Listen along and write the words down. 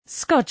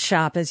Scott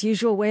Sharp, as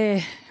usual,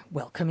 we're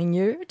welcoming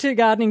you to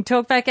Gardening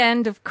Talkback,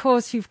 and of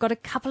course you've got a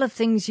couple of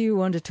things you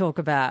want to talk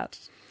about.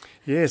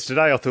 Yes,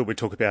 today I thought we'd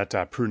talk about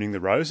pruning the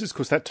roses,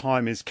 because that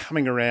time is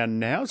coming around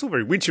now. It's all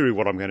very wintry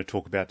what I'm going to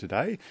talk about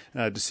today.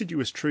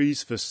 Deciduous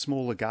trees for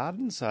smaller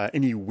gardens,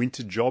 any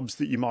winter jobs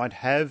that you might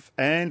have,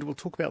 and we'll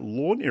talk about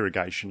lawn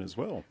irrigation as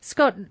well.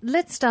 Scott,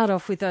 let's start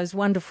off with those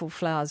wonderful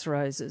flowers,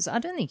 roses. I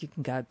don't think you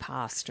can go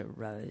past a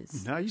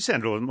rose. No, you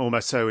sounded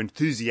almost so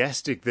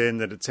enthusiastic then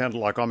that it sounded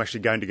like I'm actually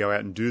going to go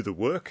out and do the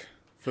work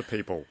for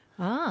people.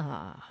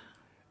 Ah.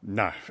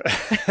 No,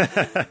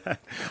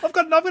 I've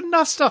got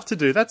enough stuff to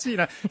do. That's,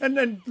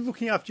 and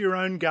looking after your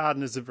own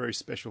garden is a very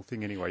special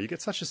thing anyway. You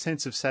get such a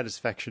sense of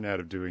satisfaction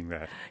out of doing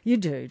that. You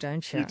do,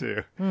 don't you? You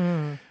do.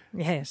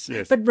 Yes.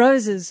 Yes. But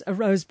roses, a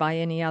rose by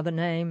any other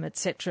name,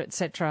 etc.,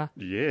 etc.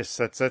 Yes,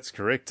 that's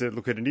correct.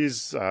 Look, it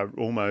is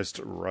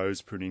almost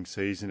rose pruning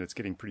season. It's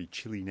getting pretty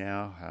chilly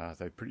now.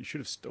 They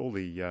should have all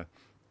the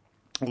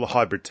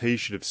hybrid teas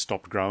should have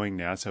stopped growing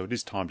now, so it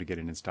is time to get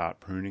in and start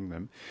pruning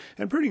them.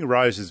 And pruning a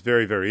rose is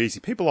very, very easy.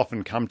 People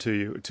often come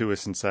to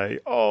us and say,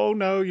 "Oh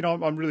no,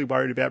 I'm really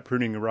worried about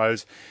pruning a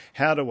rose.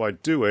 How do I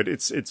do it?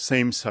 It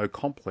seems so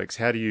complex.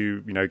 How do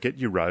you get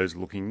your rose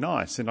looking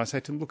nice?" And I say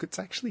to them, "Look, it's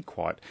actually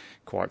quite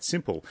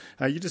simple.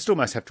 You just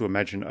almost have to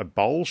imagine a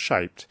bowl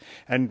shaped,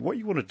 and what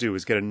you want to do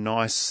is get a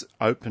nice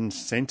open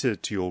centre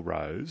to your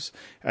rose,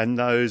 and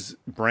those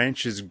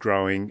branches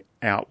growing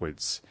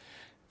outwards."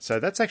 So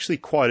that's actually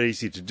quite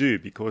easy to do,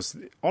 because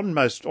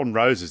on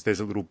roses there's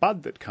a little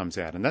bud that comes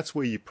out, and that's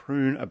where you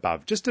prune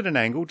above, just at an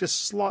angle,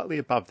 just slightly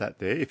above that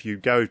there. If you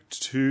go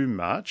too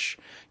much,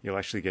 you'll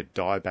actually get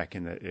dieback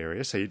in that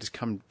area. So you just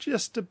come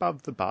just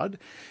above the bud,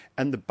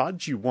 and the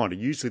buds you want are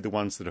usually the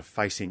ones that are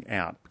facing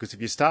out, because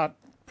if you start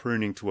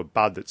pruning to a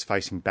bud that's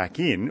facing back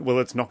in, well,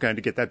 it's not going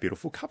to get that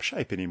beautiful cup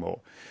shape anymore.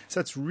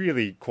 So it's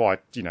really quite,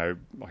 I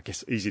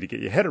guess, easy to get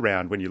your head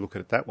around when you look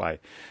at it that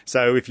way.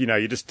 So if,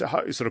 you just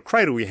sort of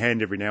cradle your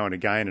hand every now and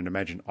again and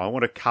imagine, I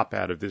want a cup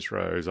out of this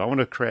rose, I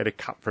want to create a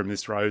cup from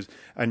this rose,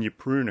 and you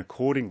prune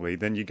accordingly,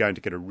 then you're going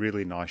to get a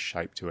really nice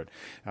shape to it.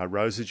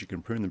 Roses, you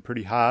can prune them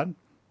pretty hard.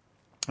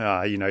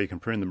 You can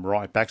prune them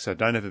right back, so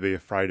don't ever be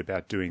afraid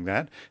about doing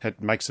that.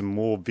 It makes a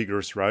more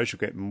vigorous rose. You'll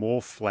get more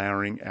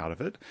flowering out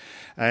of it.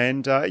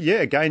 And,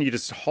 again, you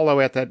just hollow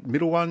out that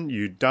middle one.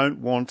 You don't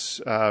want,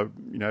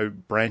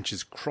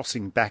 branches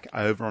crossing back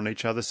over on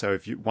each other. So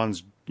if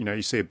one's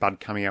you see a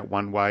bud coming out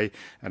one way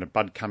and a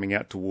bud coming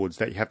out towards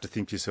that, you have to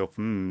think to yourself,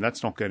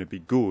 that's not going to be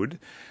good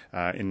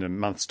in a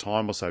month's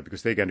time or so,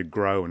 because they're going to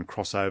grow and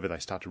cross over. They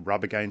start to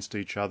rub against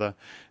each other.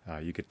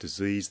 You get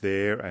disease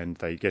there, and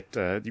they get...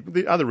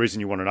 the other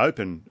reason you want an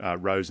open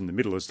rose in the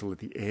middle is to let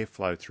the air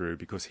flow through,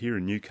 because here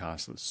in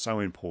Newcastle it's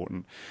so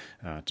important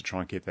to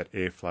try and get that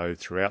airflow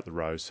throughout the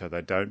rose so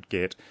they don't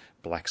get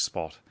black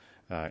spot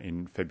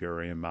in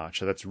February and March.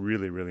 So that's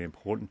really, really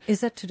important. Is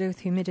that to do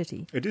with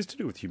humidity? It is to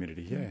do with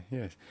humidity,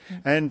 yes.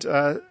 And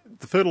the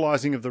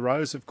fertilising of the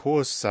rose, of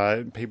course,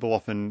 people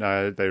often,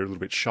 they're a little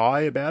bit shy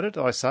about it,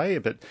 I say,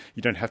 but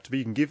you don't have to be.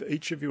 You can give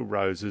each of your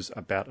roses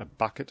about a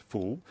bucket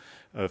full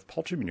of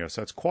poultry manure.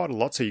 So it's quite a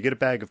lot. So you get a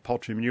bag of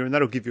poultry manure, and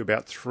that'll give you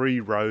about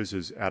 3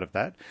 roses out of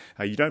that.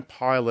 You don't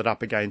pile it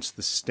up against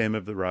the stem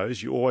of the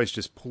rose. You always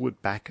just pull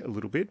it back a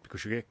little bit,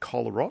 because you get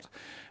collar rot,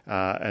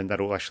 and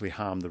that'll actually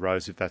harm the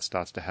rose if that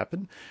starts to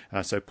happen.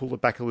 So pull it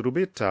back a little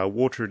bit,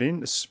 water it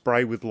in,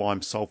 spray with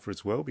lime sulphur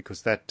as well,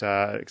 because that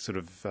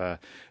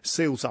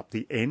seals up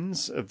the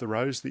ends of the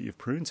rose that you've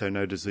pruned, so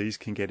no disease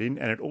can get in,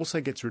 and it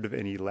also gets rid of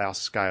any louse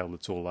scale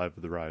that's all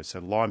over the rose. So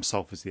lime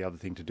sulphur is the other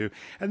thing to do.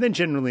 And then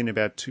generally in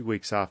about 2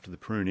 weeks after the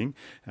pruning,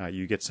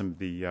 you get some of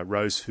the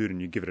rose food, and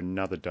you give it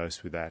another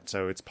dose with that.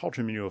 So it's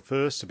poultry manure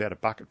first, about a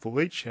bucket full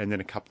each, and then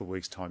a couple of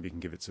weeks' time you can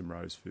give it some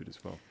rose food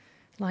as well.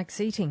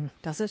 Likes eating,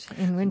 does it,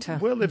 in winter?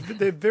 Well,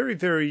 they're very,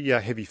 very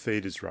heavy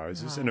feeders,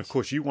 roses. Right. And, of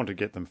course, you want to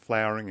get them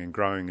flowering and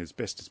growing as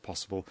best as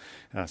possible.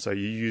 So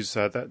you use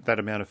that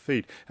amount of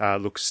feed.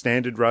 Look,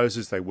 standard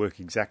roses, they work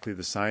exactly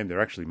the same.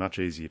 They're actually much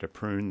easier to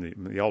prune.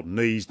 The old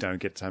knees don't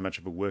get so much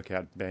of a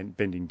workout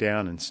bending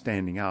down and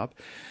standing up.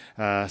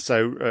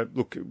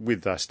 Look,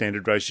 with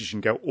standard roses, you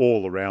can go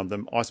all around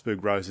them.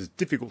 Iceberg roses,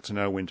 difficult to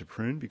know when to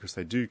prune, because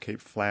they do keep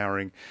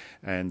flowering,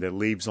 and their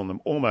leaves on them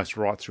almost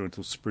right through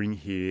until spring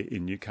here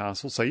in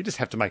Newcastle. So you just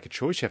have to make a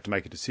choice. You have to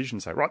make a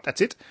decision. Say, right,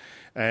 that's it.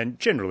 And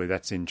generally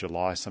that's in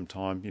July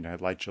sometime,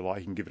 late July.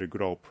 You can give it a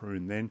good old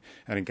prune then.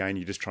 And again,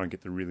 you just try and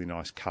get the really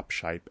nice cup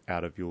shape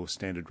out of your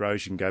standard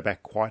rose. You can go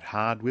back quite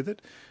hard with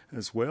it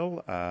as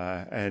well.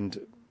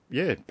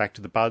 Back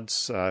to the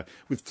buds.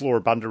 With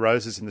Floribunda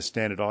roses and the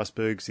standard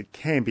icebergs, it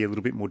can be a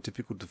little bit more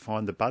difficult to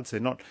find the buds. They're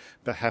not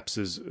perhaps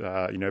as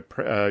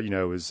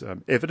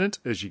evident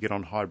as you get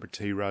on hybrid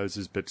tea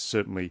roses, but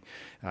certainly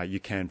you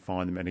can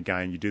find them. And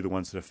again, you do the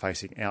ones that are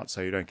facing out,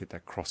 so you don't get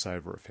that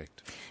crossover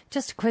effect.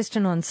 Just a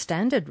question on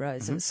standard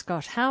roses,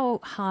 Scott. How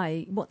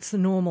high? What's the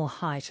normal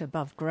height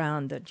above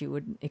ground that you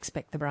would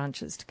expect the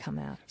branches to come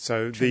out?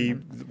 So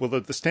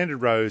the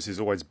standard rose is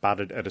always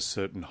budded at a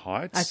certain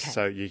height. Okay.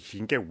 So you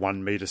can get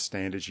 1 metre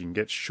standards. You can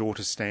get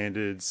shorter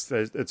standards.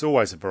 It's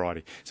always a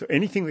variety. So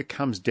anything that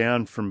comes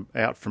down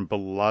out from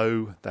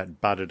below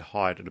that budded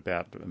height at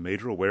about a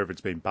metre or wherever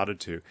it's been budded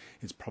to,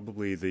 is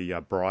probably the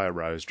briar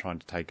rose trying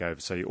to take over.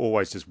 So you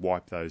always just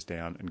wipe those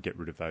down and get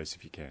rid of those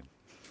if you can.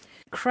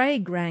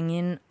 Craig rang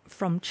in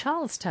from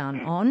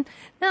Charlestown on.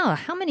 Now,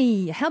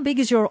 how big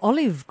is your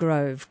olive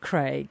grove,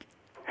 Craig?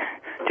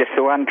 Just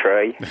the one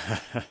tree.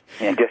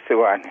 Yeah, just the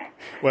one.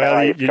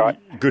 Well,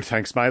 good,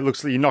 thanks, mate.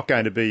 Looks like you're not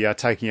going to be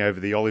taking over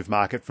the olive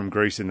market from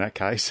Greece in that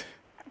case.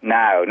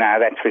 No,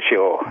 that's for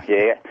sure.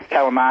 Yeah,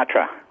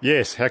 Kalamata.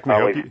 Yes. How can we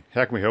help you?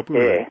 How can we help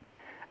you? Yeah.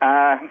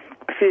 A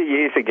few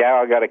years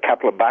ago, I got a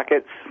couple of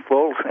buckets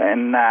full,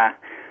 and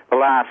the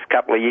last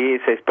couple of years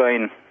there's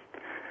been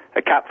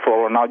a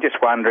cupful, and I was just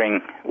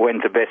wondering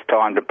when's the best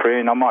time to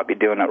prune. I might be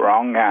doing it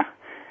wrong.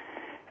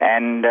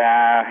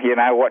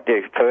 What do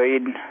you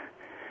feed?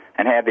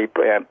 And how do you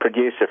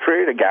produce the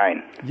fruit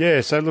again?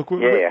 Yeah, so look,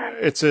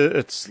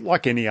 it's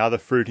like any other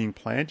fruiting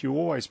plant. You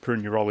always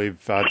prune your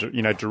olive,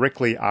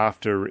 directly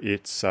after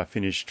it's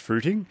finished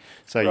fruiting.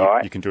 So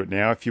you can do it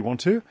now if you want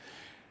to.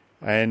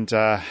 And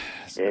that's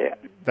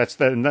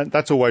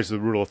always the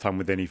rule of thumb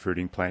with any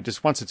fruiting plant.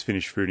 Just once it's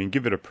finished fruiting,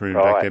 give it a prune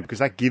back there, because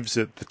that gives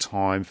it the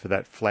time for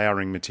that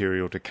flowering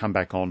material to come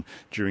back on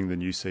during the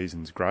new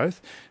season's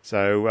growth.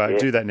 So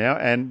do that now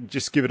and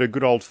just give it a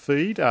good old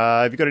feed.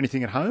 Have you got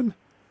anything at home?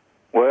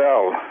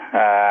 Well,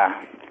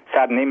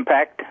 sudden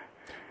impact.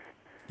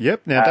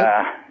 Yep.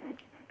 Now,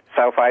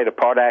 sulphate of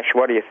potash.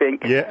 What do you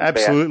think? Yeah,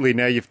 absolutely.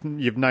 Now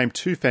you've named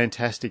two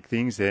fantastic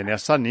things there. Now,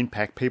 sudden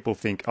impact. People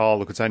think, oh,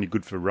 look, it's only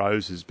good for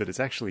roses, but it's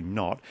actually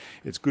not.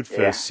 It's good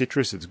for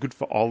citrus. It's good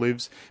for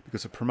olives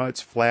because it promotes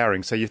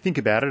flowering. So you think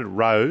about it, a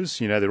rose.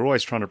 They're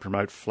always trying to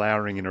promote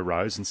flowering in a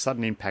rose, and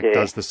sudden impact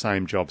does the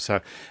same job. So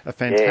a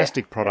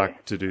fantastic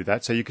product to do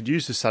that. So you could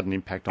use the sudden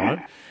impact on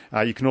it.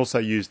 You can also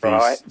use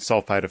the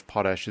sulphate of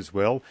potash as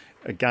well.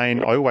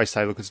 Again, I always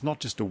say, look, it's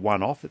not just a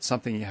one-off. It's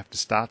something you have to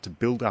start to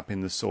build up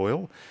in the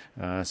soil.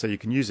 So you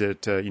can use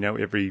it,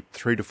 every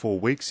 3 to 4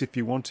 weeks if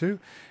you want to,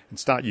 and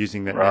start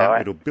using that now.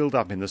 It'll build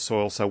up in the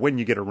soil. So when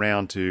you get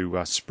around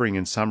to spring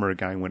and summer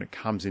again, when it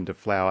comes into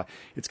flower,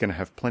 it's going to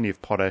have plenty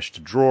of potash to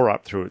draw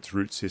up through its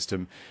root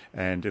system,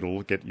 and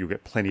you'll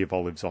get plenty of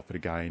olives off it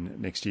again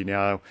next year.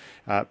 Now,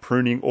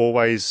 pruning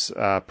always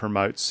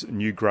promotes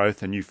new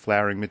growth and new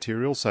flowering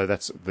material. So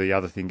that's the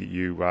other thing that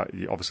you're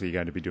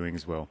going to be doing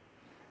as well.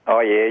 Oh,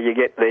 yeah, you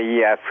get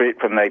the fruit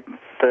from the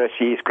first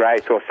year's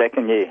growth or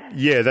second year.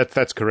 Yeah,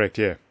 that's correct,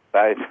 yeah.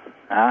 Both.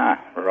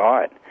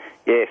 Right.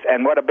 Yes,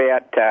 and what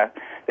about,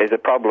 there's a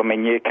problem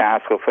in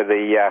Newcastle for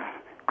the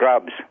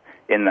grubs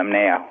in them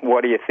now.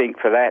 What do you think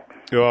for that?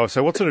 Oh,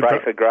 so what sort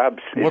of for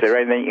grubs? Is there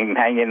anything you can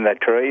hang in the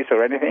trees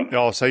or anything?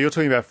 Oh, so you're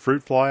talking about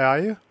fruit fly, are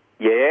you?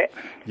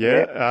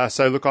 Yeah.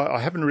 So look, I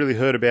haven't really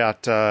heard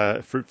about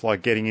fruit fly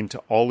getting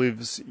into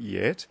olives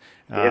yet.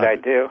 Yeah, they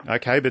do.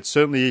 Okay, but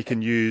certainly you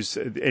can use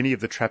any of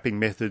the trapping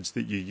methods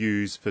that you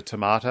use for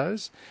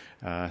tomatoes.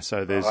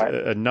 So there's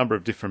a number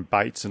of different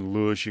baits and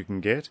lures you can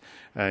get,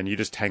 and you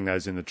just hang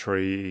those in the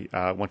tree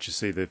once you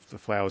see the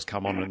flowers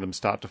come on and them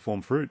start to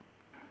form fruit.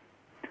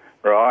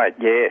 Right,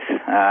 yes.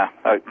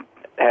 I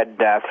had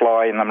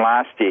fly in them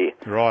last year.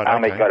 Right, I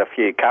only got a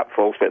few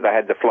cupfuls, but they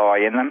had the fly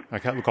in them.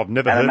 Okay, look, I've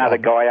never heard of it. And another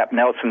guy up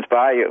Nelson's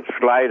Bay, it was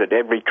loaded.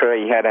 Every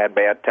tree had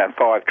about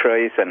 5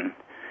 trees, and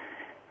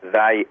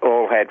they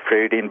all had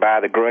fruit in,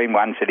 bar the green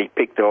ones that he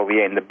picked all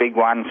the end. The big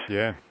ones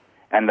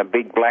and the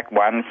big black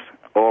ones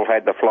all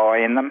had the fly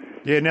in them.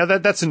 Yeah, now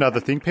that's another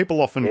thing.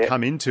 People often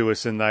come into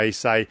us and they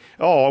say,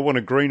 oh, I want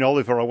a green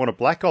olive or I want a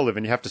black olive,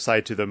 and you have to say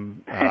to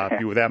them,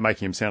 without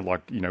making them sound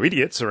like,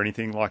 idiots or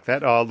anything like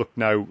that, oh, look,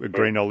 no, a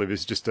green olive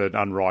is just an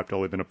unripe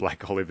olive and a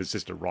black olive is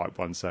just a ripe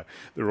one, so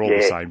they're all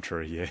the same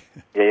tree,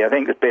 Yeah, I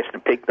think it's best to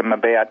pick them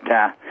about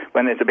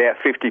when there's about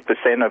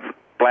 50% of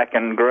black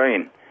and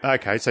green.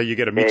 Okay, so you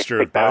get a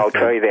mixture of both. The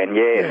whole tree then,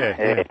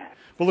 yeah.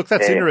 Well, look,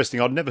 that's interesting.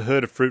 I'd never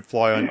heard of fruit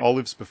fly on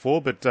olives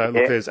before, but look,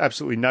 there's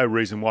absolutely no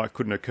reason why it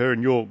couldn't occur,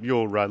 and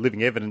you're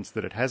living evidence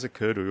that it has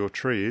occurred, or your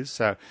tree is.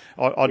 So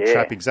I'd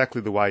trap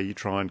exactly the way you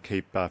try and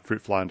keep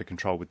fruit fly under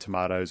control with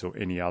tomatoes or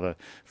any other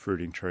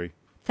fruiting tree.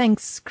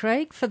 Thanks,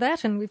 Craig, for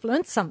that, and we've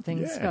learnt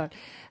something, Scott.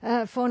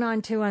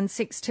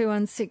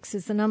 49216216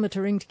 is the number to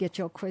ring to get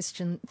your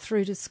question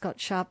through to Scott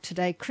Sharp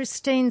today.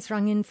 Christine's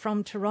rung in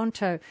from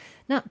Toronto.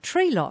 Now,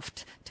 Tree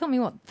Loft,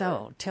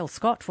 tell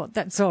Scott what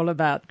that's all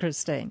about,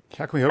 Christine.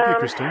 How can we help you,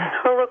 Christine?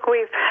 Well, look,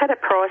 we've had a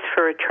price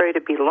for a tree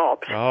to be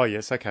lopped. Oh,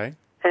 yes, okay.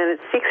 And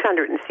it's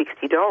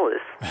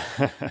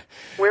 $660.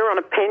 We're on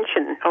a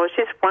pension. I was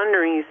just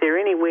wondering, is there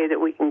anywhere that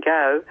we can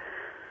go,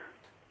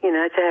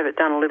 to have it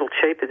done a little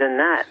cheaper than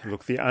that?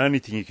 Look, the only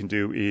thing you can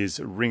do is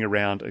ring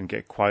around and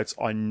get quotes.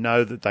 I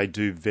know that they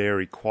do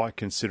vary quite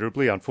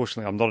considerably.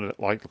 Unfortunately, I'm not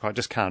I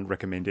just can't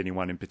recommend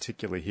anyone in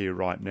particular here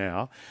right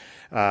now.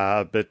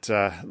 But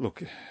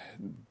look,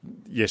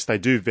 yes, they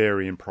do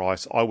vary in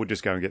price. I would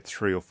just go and get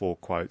 3 or 4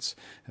 quotes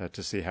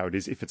to see how it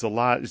is. If it's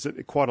is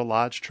it quite a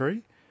large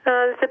tree?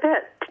 It's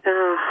about,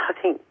 I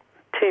think,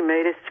 2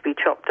 metres to be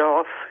chopped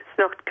off.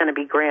 not going to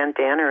be ground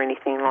down or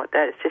anything like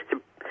that. It's just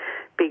a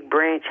big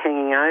branch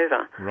hanging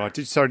over. Right.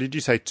 Did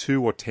you say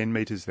 2 or 10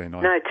 metres then?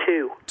 No,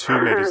 2.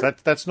 2 metres.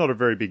 That's not a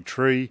very big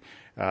tree,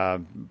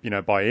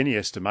 by any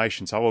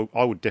estimation. So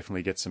I would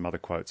definitely get some other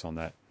quotes on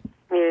that.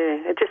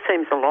 Yeah, it just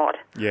seems a lot.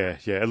 Yeah.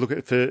 Look,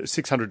 for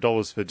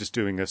 $600 for just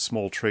doing a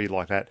small tree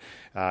like that,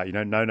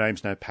 no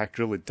names, no pack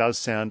drill. It does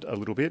sound a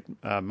little bit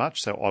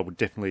much. So I would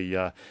definitely,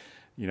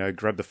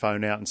 grab the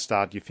phone out and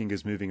start your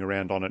fingers moving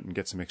around on it and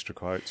get some extra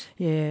quotes.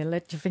 Yeah,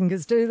 let your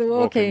fingers do the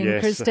walking.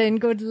 Yes. Christine,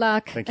 good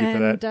luck. Thank you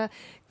for that.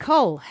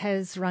 Cole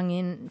has rung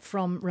in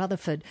from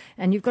Rutherford,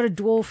 and you've got a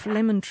dwarf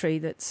lemon tree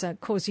that's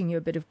causing you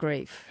a bit of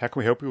grief. How can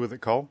we help you with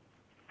it, Cole?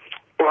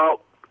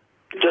 Well,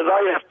 do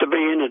they have to be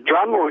in a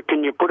drum, or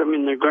can you put them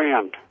in the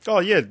ground? Oh,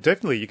 yeah,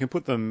 definitely. You can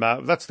put them...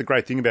 that's the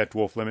great thing about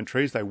dwarf lemon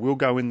trees. They will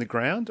go in the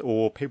ground,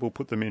 or people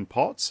put them in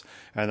pots,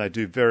 and they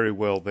do very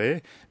well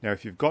there. Now,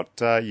 if you've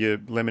got your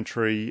lemon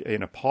tree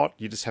in a pot,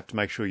 you just have to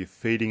make sure you're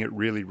feeding it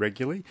really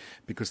regularly,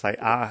 because they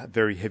are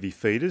very heavy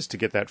feeders to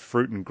get that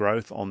fruit and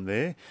growth on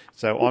there.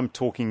 So I'm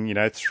talking,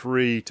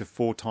 3 to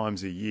 4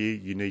 times a year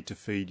you need to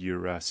feed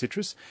your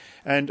citrus.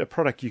 And a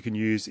product you can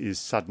use is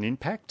Sudden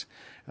Impact.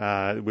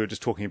 We were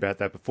just talking about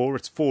that before.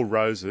 It's for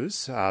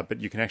roses, but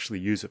you can actually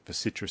use it for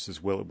citrus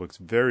as well. It works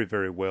very,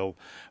 very well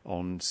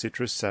on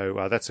citrus.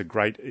 So that's a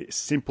great,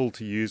 simple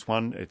to use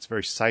one. It's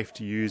very safe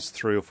to use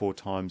 3 or 4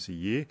 times a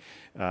year.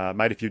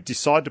 Mate, if you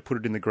decide to put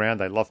it in the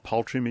ground, they love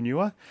poultry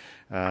manure.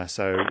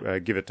 So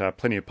give it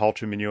plenty of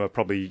poultry manure,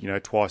 probably,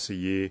 twice a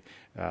year.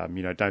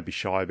 Don't be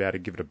shy about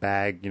it. Give it a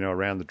bag,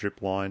 around the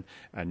drip line,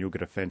 and you'll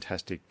get a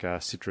fantastic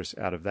citrus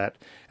out of that.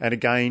 And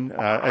again,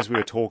 as we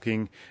were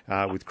talking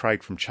with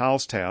Craig from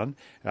Charlestown,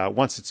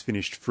 once it's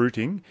finished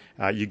fruiting,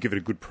 you give it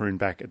a good prune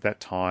back at that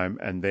time,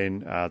 and then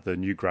the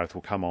new growth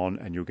will come on,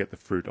 and you'll get the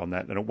fruit on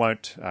that, and it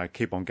won't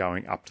keep on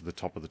going up to the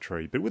top of the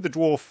tree. But with the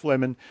dwarf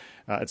lemon,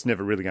 it's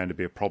never really going to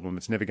be a problem.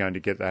 It's never going to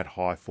get that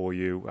high for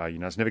you.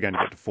 It's never going to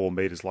get to 4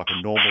 metres like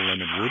a normal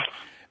lemon would.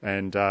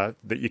 And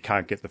that you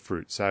can't get the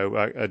fruit. So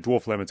a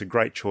dwarf lemon's a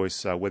great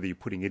choice, whether you're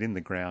putting it in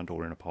the ground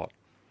or in a pot.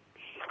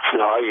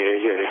 Oh,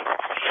 yeah.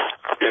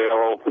 Yeah,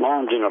 well,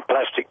 mine's in a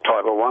plastic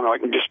type of one. I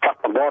can just cut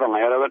the bottom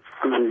out of it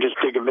and then just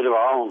dig a bit of a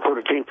hole and put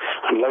it in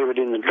and leave it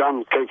in the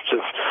drum. Keeps the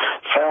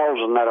fowls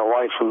and that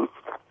away from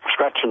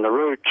scratching the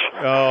roots.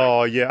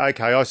 Oh, yeah,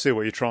 okay, I see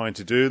what you're trying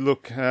to do.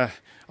 Look,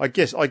 I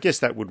guess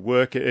that would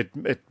work.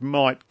 It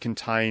might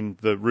contain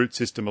the root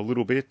system a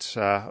little bit.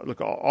 Look,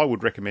 I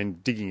would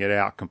recommend digging it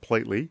out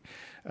completely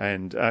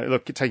and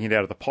taking it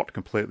out of the pot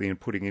completely and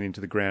putting it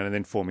into the ground and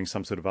then forming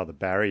some sort of other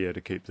barrier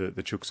to keep the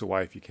chooks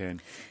away if you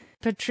can.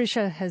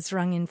 Patricia has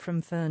rung in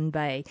from Fern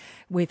Bay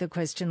with a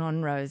question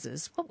on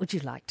roses. What would you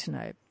like to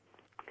know?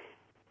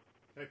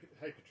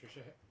 Hey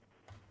Patricia.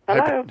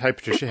 Hello. Hey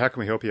Patricia, how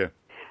can we help you?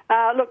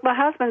 Look, my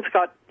husband's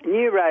got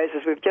new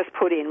roses we've just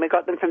put in. We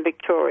got them from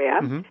Victoria,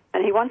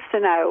 and he wants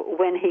to know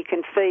when he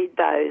can feed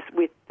those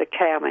with the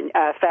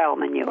fowl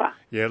manure.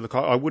 Yeah, look,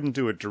 I wouldn't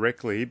do it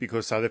directly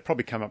because they've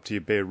probably come up to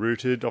you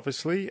bare-rooted,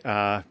 obviously,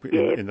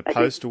 in the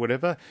post or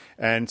whatever.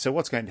 And so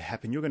what's going to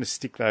happen, you're going to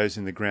stick those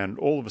in the ground.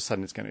 All of a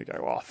sudden it's going to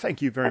go, oh,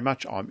 thank you very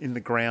much. I'm in the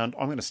ground.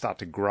 I'm going to start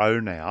to grow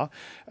now.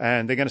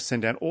 And they're going to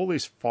send down all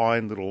these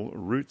fine little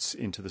roots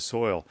into the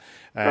soil.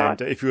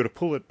 And if you were to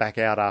pull it back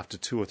out after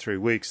 2 or 3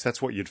 weeks,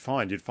 that's what you'd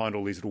find. You'd find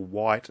all these little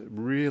white,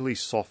 really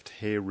soft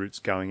hair roots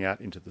going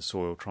out into the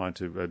soil, trying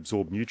to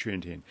absorb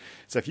nutrient in.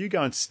 So if you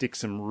go and stick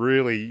some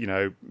really,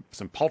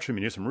 some poultry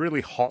manure, some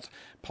really hot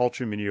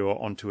poultry manure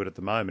onto it at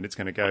the moment, it's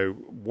going to go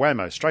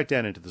whammo, straight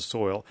down into the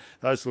soil.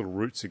 Those little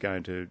roots are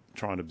going to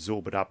try and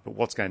absorb it up, but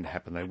what's going to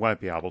happen? They won't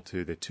be able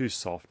to. They're too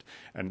soft,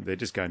 and they're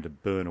just going to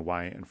burn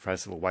away and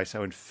frazzle away.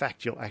 So in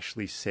fact, you'll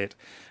actually set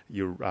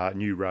your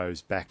new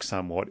rose back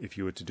somewhat if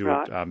you were to do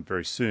it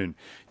very soon.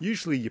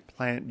 Usually you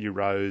plant your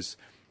rose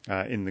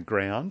in the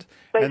ground.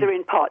 These are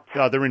in pots.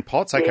 Oh, they're in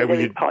pots? Okay,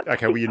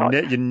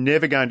 Yeah, you're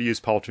never going to use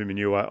poultry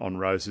manure on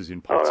roses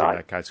in pots in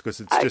that case because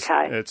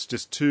it's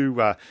just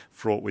too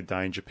fraught with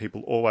danger.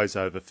 People always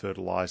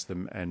over-fertilise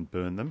them and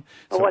burn them.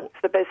 Well, so, what's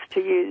the best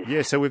to use?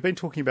 Yeah, so we've been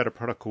talking about a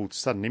product called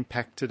Sudden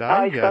Impact today.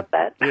 Oh, you've got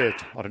that. Yeah,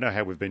 I don't know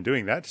how we've been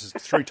doing that. Just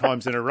 3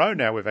 times in a row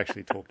now we've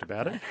actually talked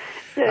about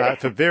it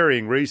for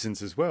varying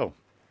reasons as well.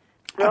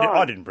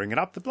 I didn't bring it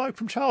up. The bloke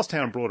from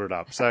Charlestown brought it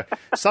up. So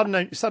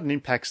Sudden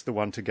Impact's the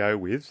one to go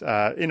with.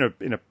 In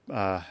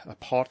a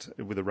pot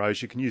with a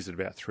rose, you can use it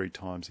about 3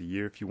 times a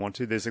year if you want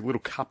to. There's a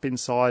little cup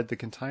inside the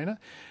container,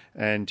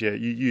 and you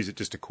use it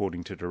just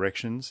according to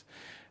directions.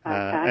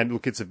 And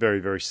look, it's a very,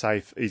 very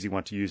safe, easy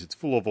one to use. It's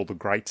full of all the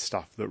great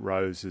stuff that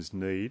roses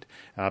need.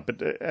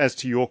 But as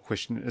to your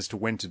question as to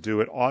when to do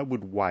it, I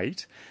would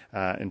wait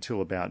until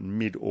about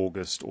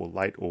mid-August or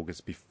late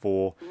August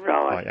before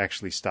I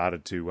actually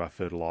started to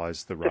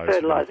fertilise the rose. To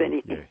fertilise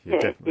anything. Yeah,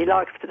 definitely. He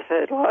likes to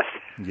fertilise.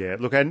 Yeah,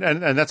 look, and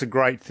that's a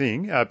great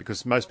thing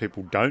because most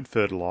people don't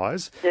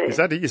fertilise. Yeah. Is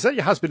that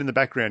your husband in the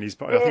background?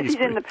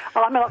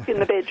 I'm locked in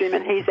the bedroom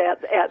and he's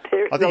out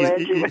there in the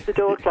lounge with the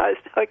door closed.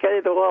 Okay,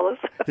 the Wallace.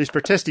 He's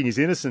protesting his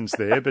innocence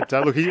there, but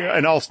look,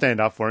 and I'll stand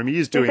up for him. He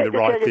is doing the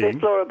right thing.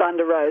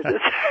 Floribunda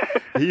roses.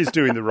 He is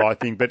doing the right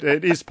thing, but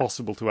it is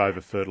possible to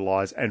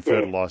over-fertilise and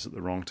fertilise at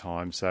the wrong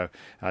time. So,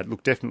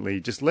 look, definitely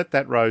just let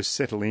that rose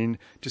settle in.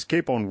 Just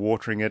keep on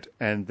watering it,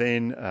 and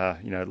then,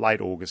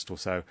 late August or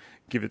so,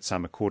 give it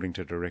some according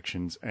to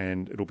directions,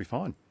 and it'll be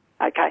fine.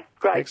 Okay,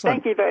 great.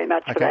 Excellent. Thank you very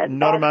much for that.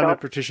 Not a moment,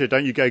 Patricia.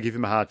 Don't you go give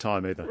him a hard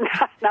time either.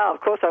 No,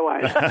 of course I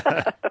won't.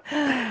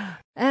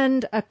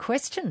 And a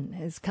question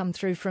has come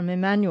through from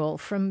Emmanuel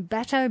from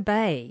Batteau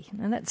Bay.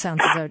 And that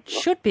sounds as though it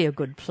should be a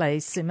good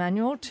place,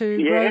 Emmanuel,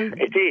 to grow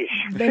it is.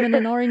 lemon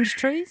and orange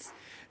trees.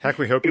 How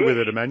can we help you with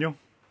it, Emmanuel?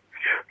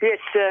 Yes,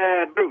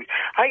 Bruce.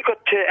 I got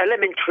a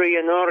lemon tree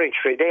and orange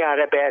tree. They are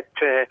about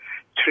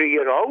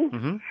 3-year-old.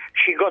 Mm-hmm.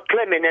 She got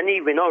lemon and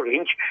even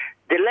orange.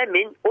 The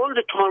lemon, all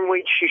the time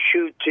when she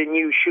shoots a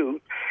new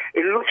shoot,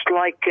 it looks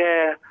like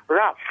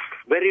rough,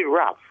 very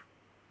rough.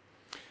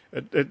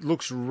 It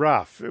looks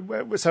rough.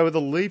 So are the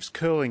leaves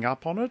curling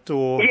up on it,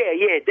 or?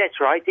 Yeah, that's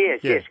right.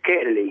 Yes,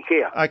 curly,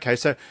 yeah. Okay,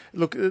 so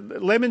look,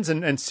 lemons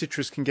and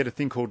citrus can get a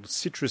thing called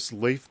citrus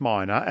leaf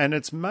miner, and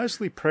it's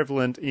mostly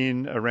prevalent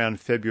in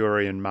around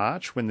February and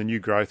March when the new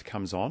growth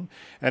comes on.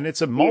 And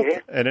it's a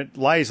moth, and it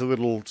lays a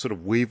little sort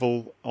of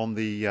weevil on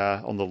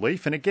the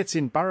leaf, and it gets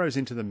in, burrows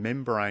into the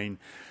membrane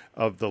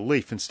of the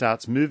leaf and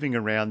starts moving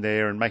around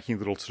there and making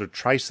little sort of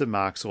tracer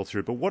marks all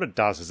through. But what it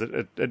does is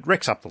it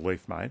wrecks up the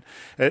leaf, mate.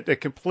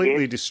 It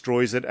completely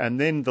destroys it, and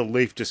then the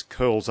leaf just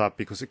curls up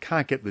because it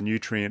can't get the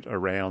nutrient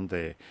around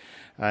there.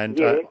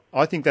 And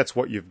I think that's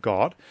what you've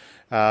got.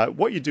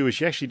 What you do is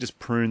you actually just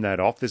prune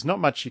that off. There's not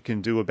much you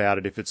can do about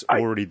it if it's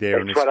already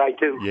there. That's what I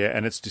do. Yeah,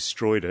 and it's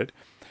destroyed it.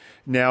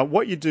 Now,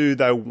 what you do,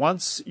 though,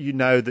 once you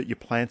know that your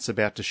plant's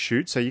about to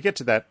shoot, so you get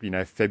to that,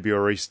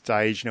 February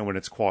stage, when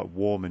it's quite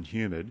warm and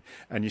humid,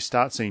 and you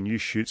start seeing new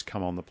shoots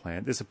come on the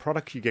plant, there's a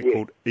product you get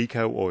called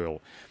Eco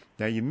Oil.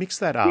 Now, you mix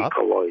that up,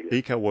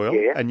 Eco Oil,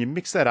 and you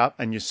mix that up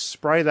and you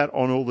spray that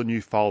on all the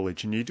new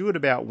foliage, and you do it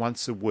about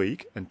once a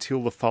week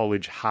until the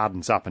foliage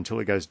hardens up, until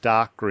it goes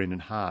dark green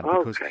and hard.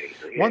 Because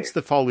once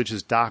the foliage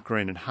is dark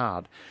green and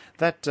hard,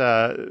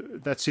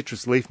 that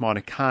citrus leaf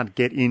miner can't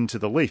get into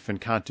the leaf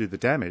and can't do the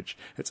damage.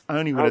 It's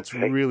only when it's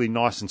really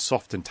nice and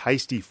soft and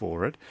tasty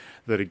for it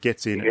that it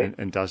gets in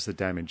and does the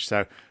damage.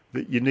 So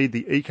you need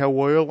the Eco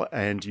Oil,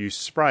 and you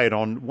spray it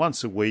on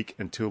once a week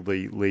until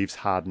the leaves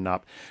harden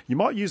up. You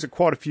might use it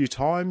quite a few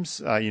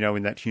times,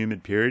 in that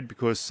humid period,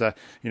 because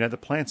the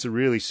plants are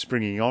really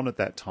springing on at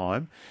that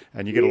time,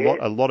 and you get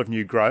a lot of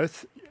new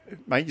growth.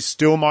 Mate, you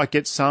still might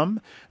get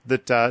some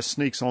that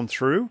sneaks on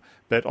through,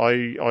 but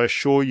I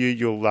assure you,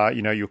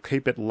 you'll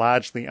keep it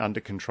largely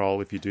under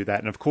control if you do that.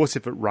 And of course,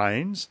 if it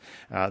rains,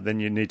 then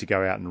you need to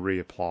go out and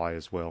reapply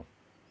as well.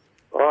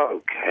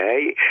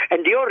 Okay,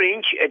 and the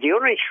orange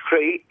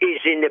tree is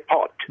in a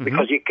pot,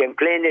 because you can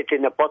plant it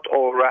in a pot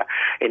or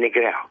in the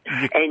ground,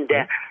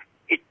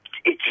 it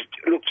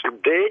looks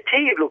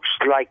dirty. It looks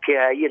like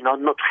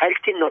not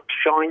healthy, not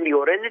shiny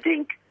or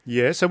anything.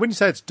 Yeah. So when you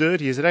say it's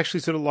dirty, is it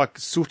actually sort of like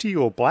sooty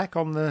or black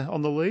on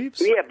the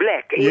leaves? Yeah,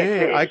 black.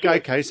 Yeah.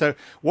 Okay. So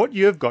what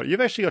you've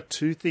actually got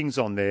two things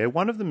on there.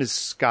 One of them is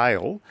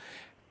scale.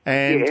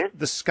 And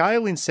the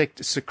scale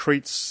insect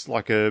secretes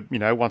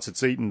once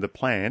it's eaten the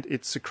plant,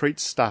 it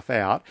secretes stuff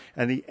out,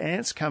 and the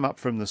ants come up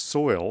from the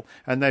soil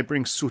and they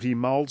bring sooty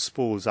mold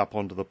spores up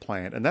onto the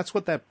plant. And that's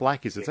what that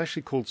black is. It's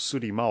actually called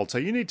sooty mold. So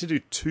you need to do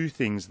two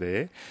things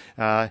there.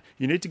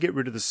 You need to get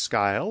rid of the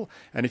scale.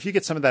 And if you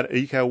get some of that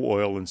Eco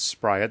Oil and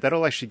spray it,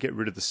 that'll actually get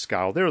rid of the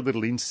scale. They're a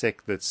little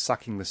insect that's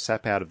sucking the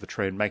sap out of the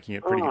tree and making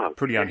it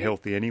pretty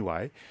unhealthy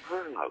anyway.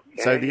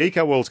 So the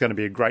Eco Oil is going to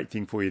be a great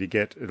thing for you to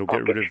get. It'll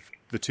get rid of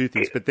the two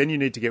things. But then you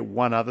need to get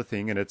one other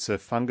thing, and it's a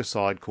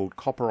fungicide called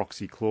copper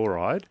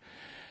oxychloride.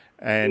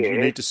 And you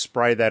need to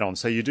spray that on.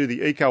 So you do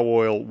the Eco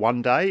Oil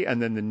one day,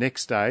 and then the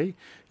next day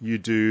you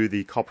do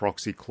the copper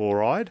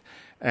oxychloride.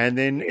 And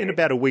then in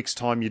about a week's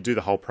time, you do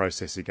the whole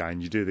process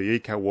again. You do the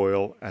Eco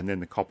Oil and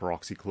then the copper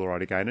oxychloride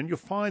again. And you'll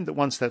find that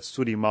once that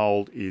sooty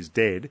mold is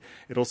dead,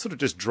 it'll sort of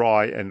just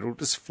dry and it'll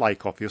just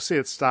flake off. You'll see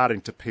it starting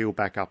to peel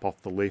back up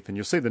off the leaf, and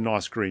you'll see the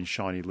nice green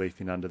shiny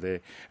leaf in under there.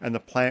 And the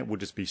plant will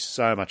just be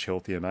so much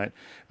healthier, mate.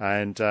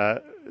 And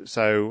I'd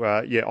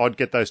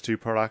get those two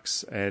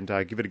products and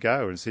give it a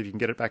go and see if you can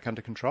get it back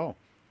under control.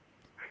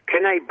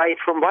 Can I buy it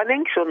from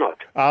Bunnings or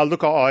not?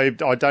 Look, I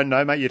don't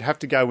know, mate. You'd have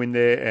to go in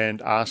there and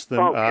ask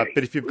them. Okay.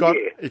 But if you've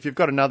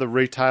got another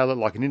retailer,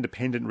 like an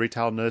independent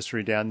retail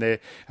nursery down there,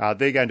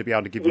 they're going to be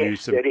able to give you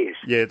some. That is.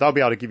 Yeah, they'll be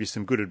able to give you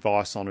some good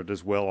advice on it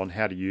as well, on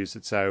how to use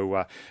it.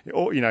 So,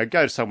 go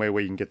to somewhere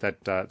where you can get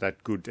that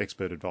good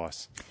expert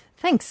advice.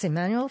 Thanks,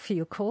 Emmanuel, for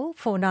your call,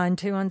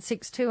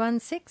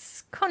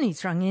 49216216.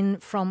 Connie's rung in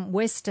from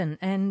Western,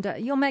 and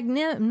your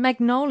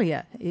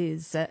magnolia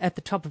is at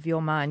the top of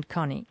your mind,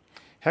 Connie.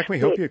 How can we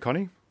help you,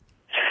 Connie?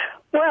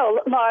 Well,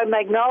 my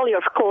magnolia,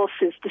 of course,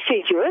 is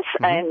deciduous,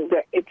 and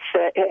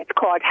it's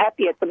quite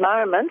happy at the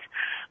moment.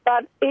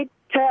 But it,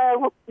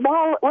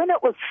 when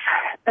it was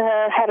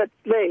had its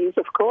leaves,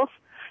 of course,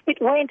 it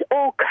went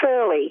all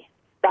curly,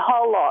 the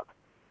whole lot.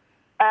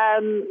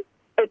 And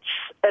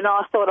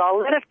I thought I'll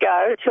let it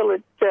go till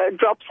it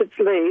drops its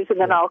leaves, and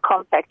then I'll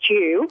contact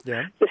you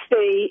to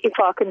see if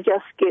I can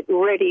just get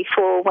ready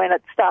for when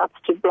it starts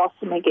to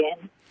blossom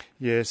again.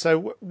 Yeah,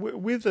 so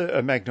with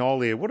a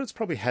magnolia, what it's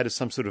probably had is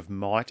some sort of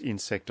mite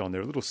insect on there,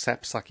 a little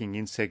sap-sucking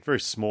insect, very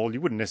small. You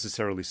wouldn't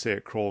necessarily see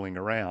it crawling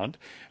around.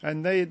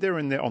 And they're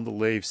in there on the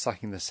leaves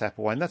sucking the sap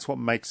away, and that's what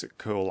makes it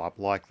curl up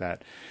like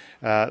that.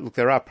 Look,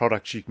 there are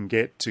products you can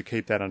get to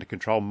keep that under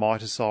control.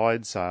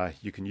 Miticides,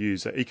 you can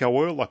use eco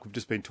oil like we've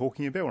just been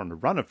talking about. We're on a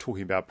run of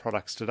talking about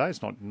products today.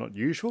 It's not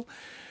usual.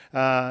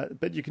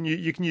 But you can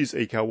use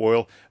eco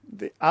oil.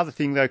 The other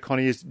thing though,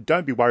 Connie, is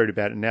don't be worried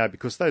about it now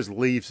because those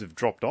leaves have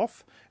dropped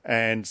off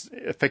and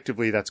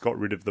effectively that's got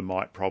rid of the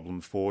mite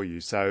problem for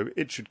you. So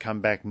it should come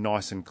back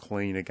nice and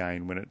clean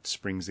again when it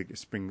springs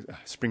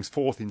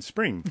forth in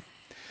spring.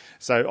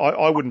 So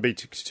I wouldn't be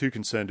too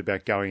concerned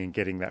about going and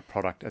getting that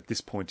product at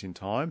this point in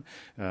time.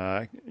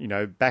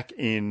 Back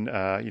in,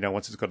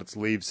 once it's got its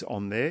leaves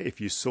on there, if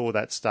you saw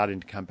that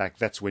starting to come back,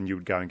 that's when you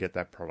would go and get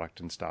that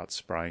product and start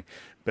spraying.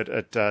 But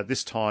at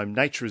this time,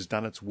 nature has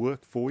done its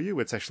work for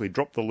you. It's actually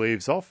dropped the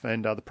leaves off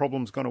and the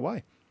problem's gone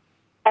away.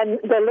 And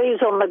the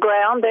leaves on the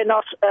ground, they're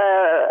not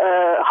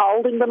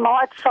holding the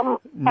mites somehow?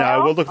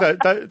 No, well, look,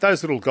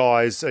 those little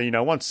guys,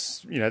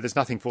 once, there's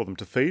nothing for them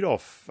to feed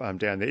off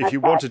down there. If you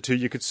wanted to,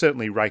 you could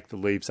certainly rake the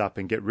leaves up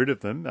and get rid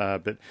of them.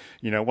 But,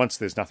 once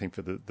there's nothing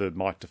for the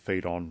mite to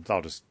feed on,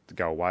 they'll just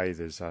go away.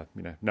 There's,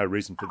 no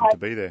reason for them to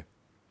be there.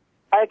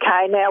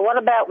 Okay, now what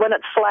about when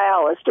it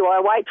flowers? Do I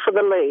wait for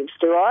the leaves,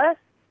 do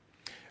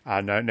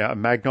I? No, a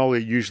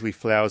magnolia usually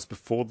flowers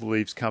before the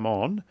leaves come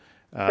on.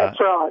 That's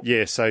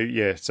right.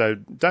 So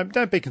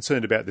don't be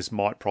concerned about this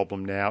mite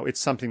problem now. It's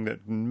something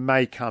that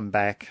may come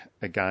back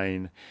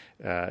again,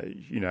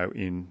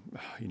 in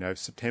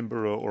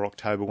September or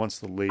October once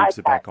the leaves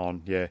are back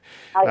on. Yeah.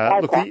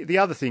 Look, the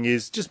other thing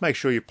is just make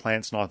sure your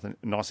plant's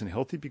nice and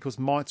healthy because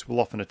mites will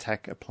often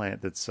attack a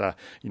plant that's a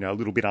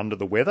little bit under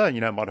the weather.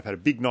 Might have had a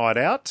big night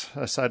out,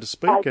 so to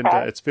speak, and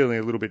it's feeling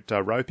a little bit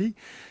ropey.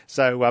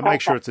 So make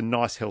sure it's a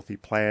nice healthy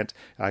plant.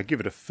 Give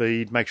it a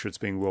feed. Make sure it's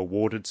being well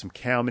watered. Some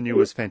cow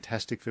manure is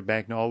fantastic for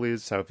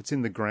magnolias. So if it's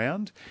in the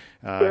ground,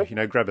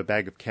 grab a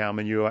bag of cow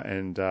manure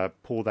and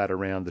pour that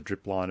around the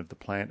drip line of the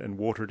plant and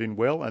water it in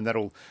well, and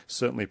that'll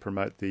certainly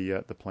promote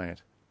the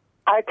plant.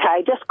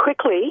 Okay, just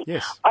quickly.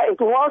 Yes. It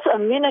was a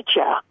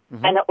miniature,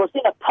 and it was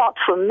in a pot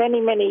for many,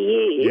 many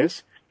years.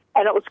 Yes.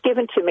 And it was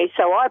given to me,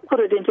 so I put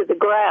it into the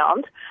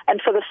ground,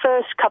 and for the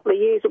first couple of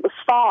years it was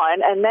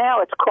fine, and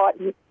now it's quite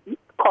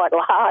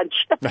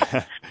large.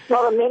 It's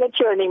not a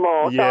miniature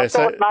anymore, so I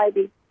thought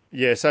maybe...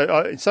 Yeah,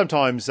 so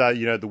sometimes,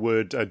 the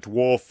word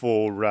dwarf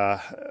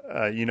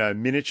or,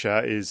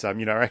 miniature is,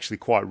 actually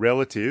quite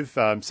relative.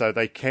 So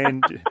they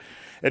can...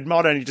 It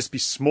might only just be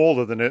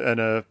smaller than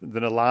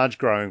a large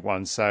growing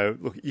one. So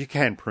look, you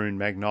can prune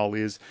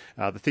magnolias.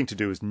 The thing to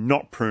do is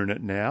not prune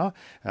it now.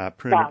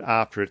 Prune it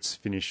after it's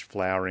finished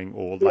flowering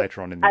or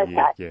later on in the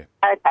year. Yeah.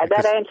 Okay,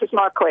 that answers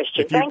my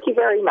question. Thank you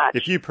very much.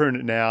 If you prune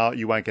it now,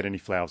 you won't get any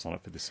flowers on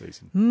it for this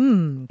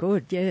season.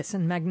 Good, yes.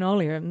 And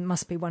magnolia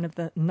must be one of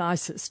the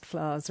nicest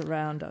flowers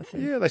around, I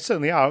think. Yeah, they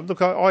certainly are.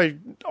 Look, I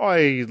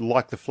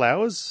like the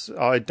flowers.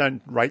 I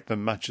don't rate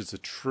them much as a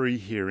tree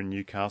here in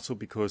Newcastle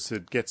because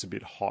it gets a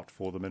bit hot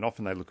for them, and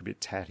often they look a bit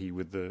tatty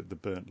with the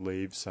burnt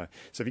leaves. So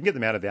if you can get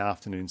them out of the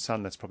afternoon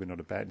sun, that's probably not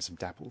a bad, and some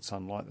dappled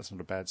sunlight, that's not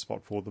a bad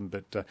spot for them.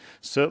 But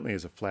certainly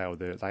as a flower,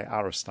 they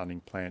are a stunning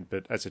plant.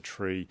 But as a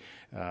tree,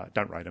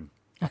 don't rate them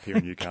up here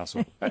in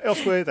Newcastle.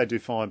 Elsewhere, they do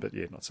fine, but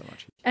yeah, not so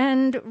much.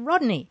 And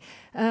Rodney,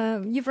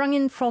 you've rung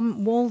in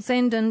from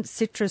Wallsend and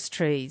citrus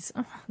trees.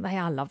 Oh, they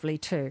are lovely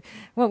too.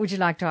 What would you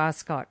like to ask,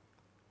 Scott?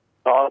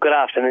 Oh, good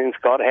afternoon,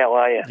 Scott. How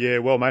are you? Yeah,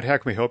 well, mate, how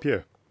can we help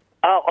you?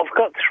 I've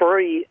got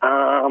 3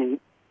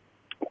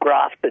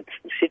 grafted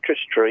citrus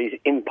trees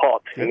in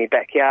pots in my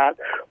backyard.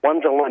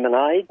 One's a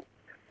lemonade,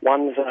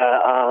 one's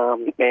a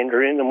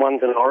mandarin, and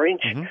one's an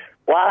orange. Mm-hmm.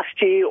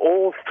 Last year,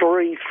 all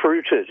 3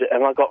 fruited,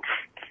 and I got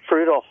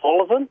fruit off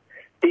all of them.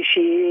 This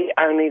year,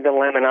 only the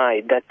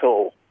lemonade, that's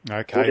all.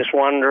 Okay. I'm just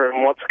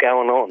wondering what's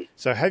going on.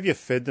 So have you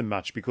fed them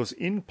much? Because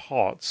in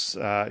pots,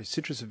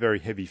 citrus are very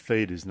heavy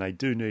feeders, and they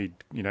do need,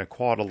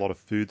 quite a lot of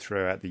food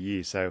throughout the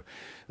year. So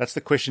that's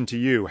the question to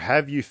you.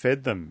 Have you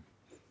fed them?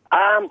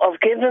 I've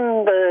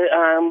given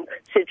the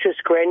citrus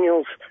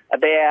granules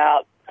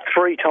about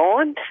 3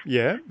 times.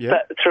 Yeah.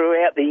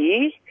 Throughout the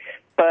year.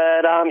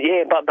 But,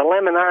 but the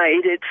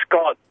lemonade,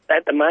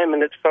 at the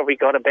moment, it's probably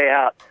got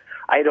about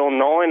 8 or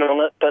 9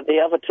 on it, but the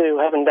other 2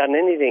 haven't done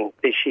anything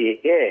this year,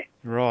 yeah.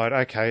 Right,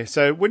 okay.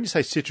 So when you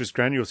say citrus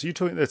granules, are you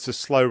talking that's a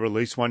slow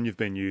release one you've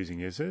been using,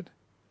 is it?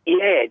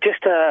 Yeah,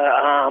 just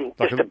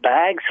a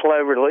bag,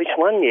 slow release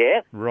one. Yeah.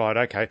 Right.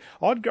 Okay.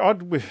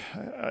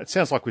 It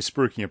sounds like we're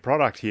spruiking a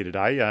product here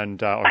today, and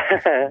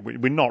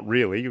we're not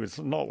really. It's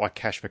not like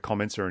cash for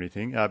comments or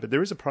anything. But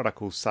there is a product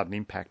called Sudden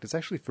Impact. It's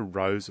actually for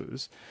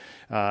roses.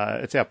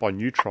 It's out by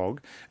Nutrog,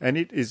 and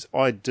it is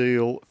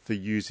ideal for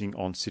using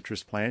on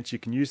citrus plants. You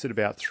can use it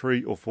about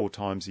 3 or 4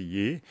 times a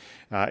year.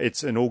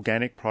 It's an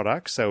organic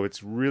product, so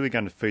it's really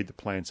going to feed the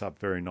plants up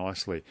very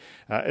nicely.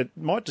 It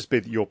might just be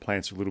that your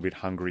plants are a little bit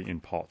hungry in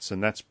pots.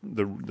 And that's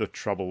the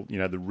trouble,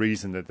 the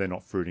reason that they're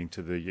not fruiting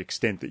to the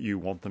extent that you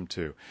want them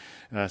to.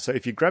 So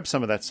if you grab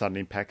some of that Sudden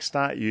Impact,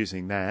 start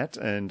using that,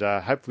 and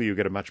hopefully you'll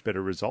get a much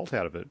better result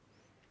out of it.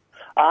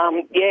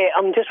 Yeah,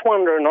 I'm just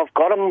wondering. I've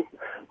got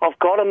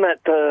them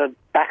at the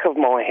back of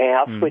my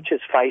house, which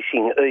is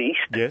facing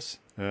east. Yes.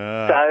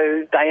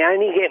 So they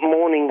only get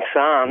morning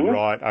sun.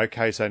 Right,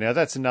 okay, so now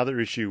that's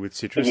another issue with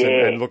citrus,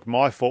 Yeah. and look,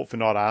 my fault for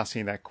not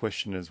asking that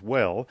question as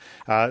well.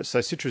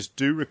 So citrus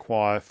do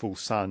require full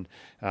sun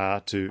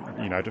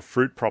to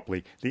fruit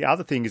properly. The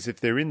other thing is if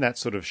they're in that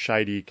sort of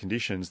shady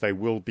conditions, they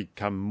will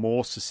become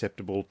more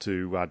susceptible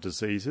to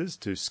diseases,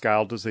 to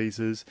scale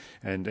diseases,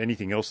 and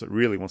anything else that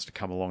really wants to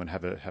come along and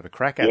have a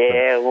crack at them.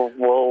 Yeah,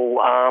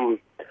 well,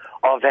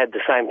 I've had the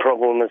same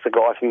problem as the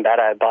guy from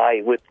Baddo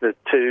Bay with the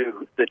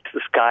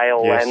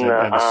scale and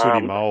the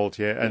sooty mould,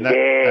 and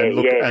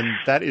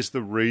that is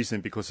the reason,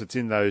 because it's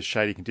in those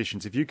shady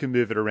conditions. If you can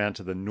move it around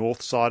to the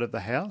north side of the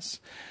house,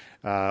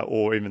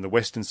 or even the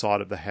western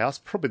side of the house,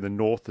 probably the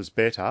north is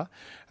better.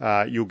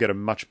 You'll get a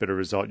much better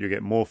result. You'll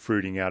get more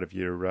fruiting out of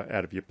your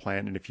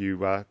plant, and if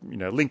you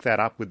link that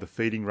up with the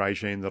feeding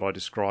regime that I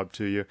described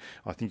to you,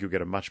 I think you'll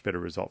get a much better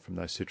result from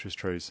those citrus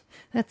trees.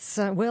 That's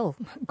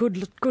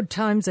good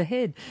times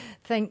ahead.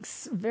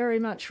 Thanks very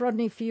much,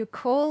 Rodney, for your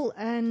call,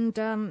 and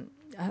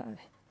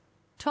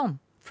Tom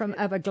from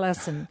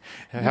Aberglasslyn.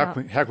 How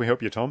can we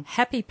help you, Tom?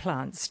 Happy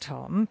plants,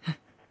 Tom.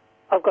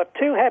 I've got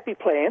 2 happy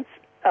plants.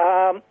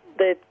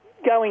 They're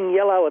going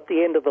yellow at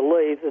the end of the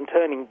leaves and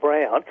turning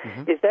brown.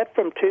 Mm-hmm. Is that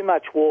from too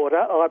much water?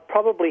 I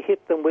probably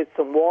hit them with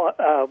some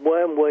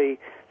wormweed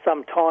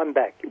some time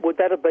back. Would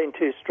that have been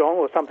too strong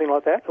or something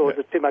like that, or is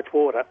it too much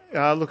water?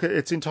 Look,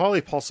 it's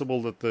entirely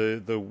possible that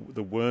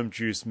the worm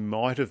juice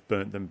might have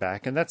burnt them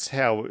back, and that's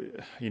how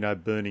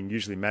burning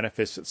usually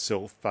manifests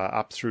itself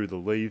up through the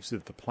leaves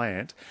of the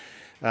plant.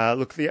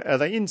 Look, are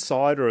they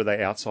inside or are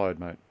they outside,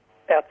 mate?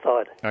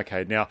 Outside.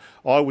 Okay, now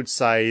I would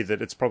say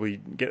that it's probably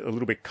get a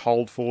little bit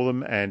cold for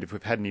them, and if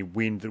we've had any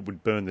wind, it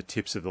would burn the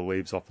tips of the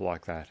leaves off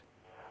like that.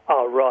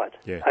 Oh, right.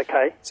 Yeah.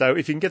 Okay. So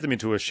if you can get them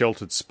into a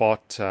sheltered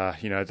spot,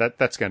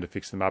 that's going to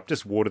fix them up.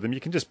 Just water them.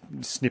 You can just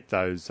snip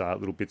those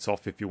little bits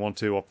off if you want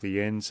to, off the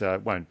ends.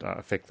 It won't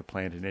affect the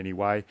plant in any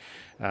way,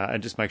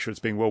 and just make sure it's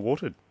being well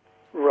watered.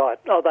 Right.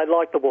 Oh, they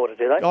like the water,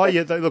 do they? Oh,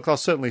 yeah. They'll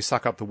certainly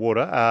suck up the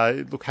water.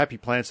 Happy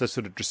plants, those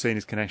sort of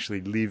dracaenas can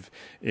actually live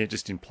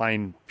just in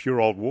plain,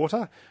 pure old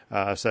water.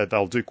 So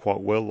they'll do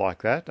quite well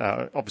like that.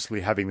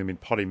 Obviously, having them in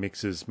potting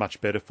mix is much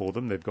better for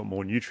them. They've got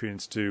more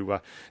nutrients to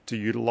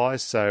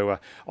utilise. So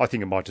I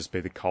think it might just be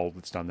the cold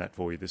that's done that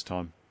for you this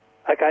time.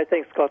 Okay.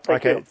 Thanks, Scott.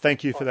 Thank you.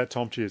 Thank you for that,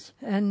 Tom. Cheers.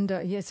 And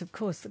yes, of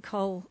course, the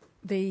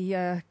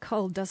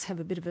cold does have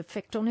a bit of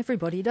effect on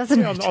everybody, doesn't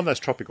it? On those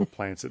tropical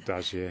plants, it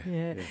does,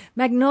 yeah.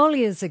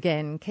 Magnolias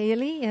again.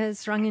 Keely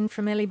has rung in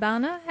from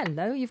Elibana.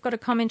 Hello, you've got a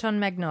comment on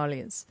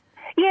magnolias.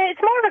 Yeah,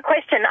 it's more of a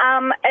question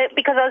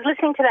because I was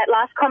listening to that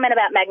last comment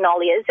about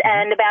magnolias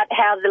and about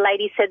how the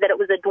lady said that it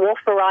was a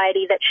dwarf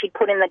variety that she'd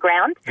put in the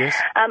ground. Yes.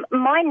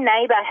 My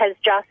neighbour has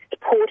just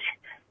put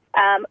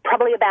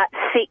probably about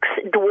 6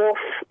 dwarf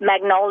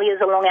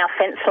magnolias along our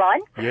fence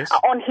line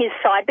on his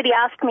side, but he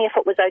asked me if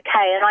it was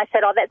okay, and I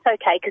said, oh, that's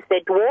okay because they're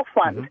dwarf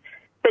ones. Mm-hmm.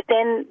 But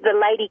then the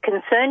lady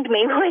concerned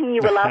me when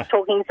you were last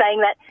talking,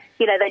 saying that,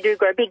 they do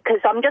grow big, because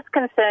I'm just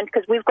concerned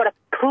because we've got a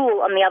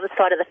pool on the other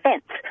side of the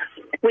fence,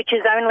 which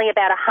is only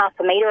about a half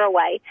a metre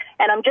away,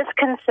 and I'm just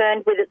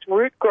concerned with its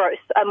root growth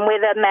and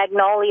whether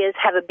magnolias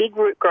have a big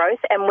root growth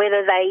and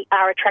whether they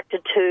are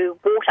attracted to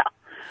water.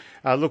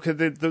 Look,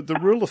 the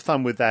rule of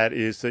thumb with that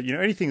is that,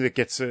 anything that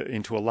gets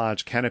into a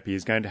large canopy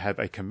is going to have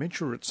a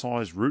commensurate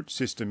sized root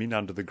system in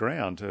under the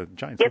ground.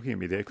 Jane's looking at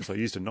me there because I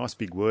used a nice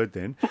big word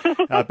then.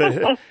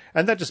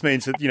 And that just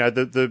means that,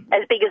 the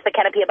as big as the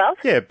canopy above?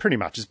 Yeah, pretty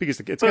much. As big as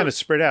it's going to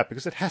spread out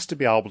because it has to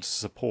be able to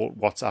support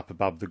what's up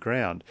above the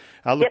ground.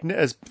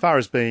 As far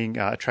as being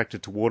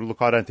attracted to water,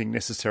 I don't think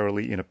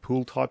necessarily in a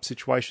pool type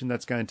situation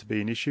that's going to be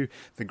an issue.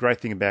 The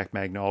great thing about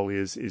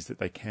magnolias is that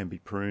they can be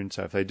pruned.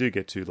 So if they do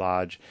get too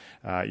large,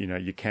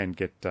 you can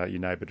get your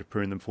neighbour to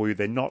prune them for you.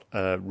 They're not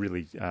a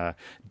really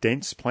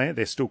dense plant.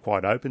 They're still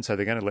quite open, so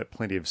they're going to let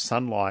plenty of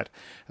sunlight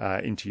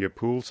into your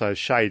pool. So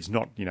shade's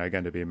not,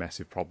 going to be a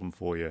massive problem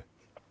for you.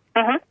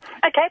 Mm-hmm.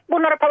 Okay,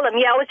 well, not a problem.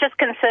 Yeah, I was just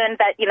concerned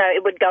that,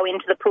 it would go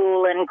into the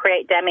pool and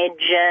create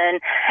damage,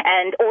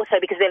 and also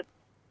because they've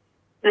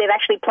they've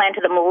actually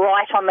planted them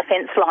right on the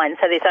fence line,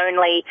 so there's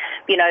only,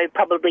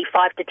 probably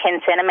 5 to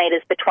 10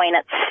 centimetres between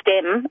its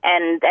stem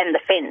and the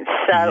fence.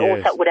 So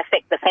also it would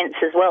affect the fence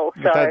as well.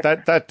 So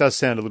that does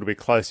sound a little bit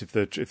close if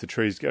the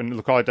trees. And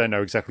look, I don't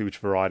know exactly which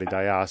variety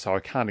they are, so I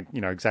can't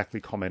exactly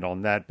comment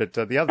on that. But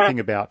the other thing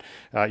about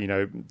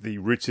the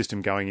root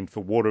system going in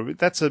for water,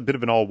 that's a bit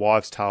of an old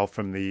wives' tale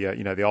from the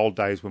the old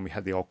days when we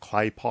had the old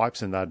clay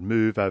pipes and they'd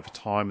move over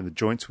time and the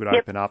joints would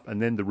open up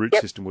and then the root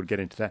system would get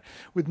into that.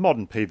 With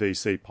modern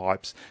PVC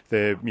pipes,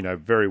 they're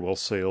very well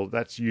sealed.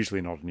 That's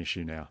usually not an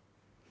issue now.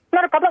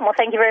 Not a problem. Well,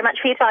 thank you very much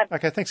for your time.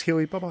 Okay, thanks,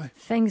 Keely. Bye-bye.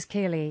 Thanks,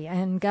 Keely.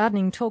 And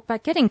Gardening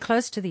Talkback, getting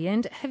close to the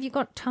end. Have you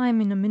got time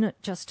in a minute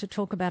just to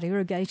talk about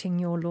irrigating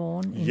your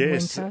lawn in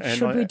winter?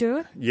 Should we do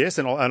it? Yes,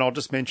 and I'll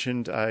just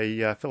mention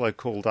a fellow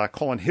called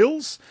Colin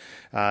Hills.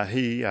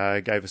 He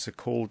gave us a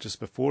call just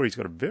before. He's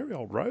got a very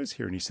old rose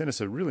here, and he sent us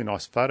a really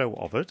nice photo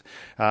of it.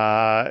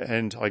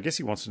 And I guess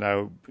he wants to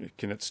know,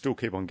 can it still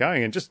keep on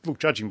going? And just look,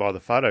 judging by the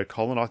photo,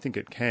 Colin, I think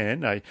it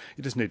can.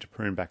 You just need to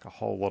prune back a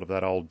whole lot of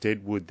that old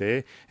dead wood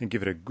there and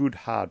give it a good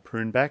hard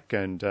prune back,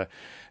 and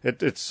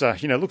it's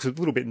looks a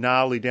little bit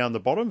gnarly down the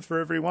bottom for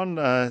everyone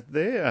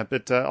there,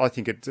 but I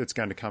think it's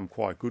going to come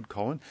quite good,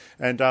 Colin.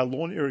 And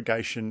lawn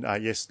irrigation,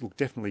 yes, look,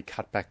 definitely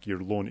cut back your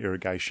lawn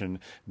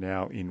irrigation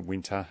now in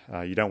winter.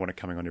 You don't want it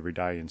coming on every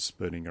day and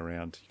spurting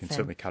around. You can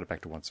certainly cut it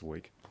back to once a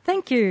week.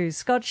 Thank you,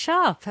 Scott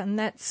Sharp. And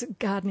that's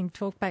Gardening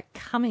Talkback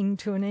coming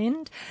to an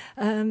end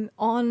on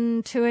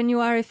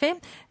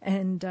 2NURFM.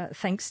 And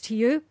thanks to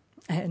you,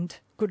 and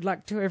good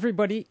luck to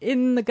everybody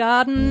in the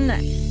garden.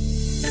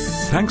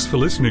 Thanks for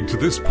listening to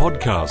this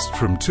podcast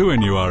from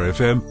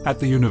 2NURFM at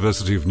the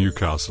University of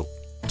Newcastle.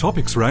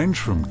 Topics range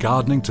from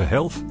gardening to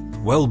health,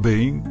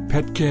 well-being,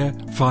 pet care,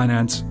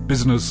 finance,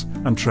 business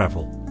and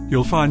travel.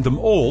 You'll find them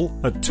all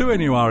at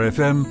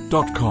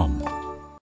 2NURFM.com.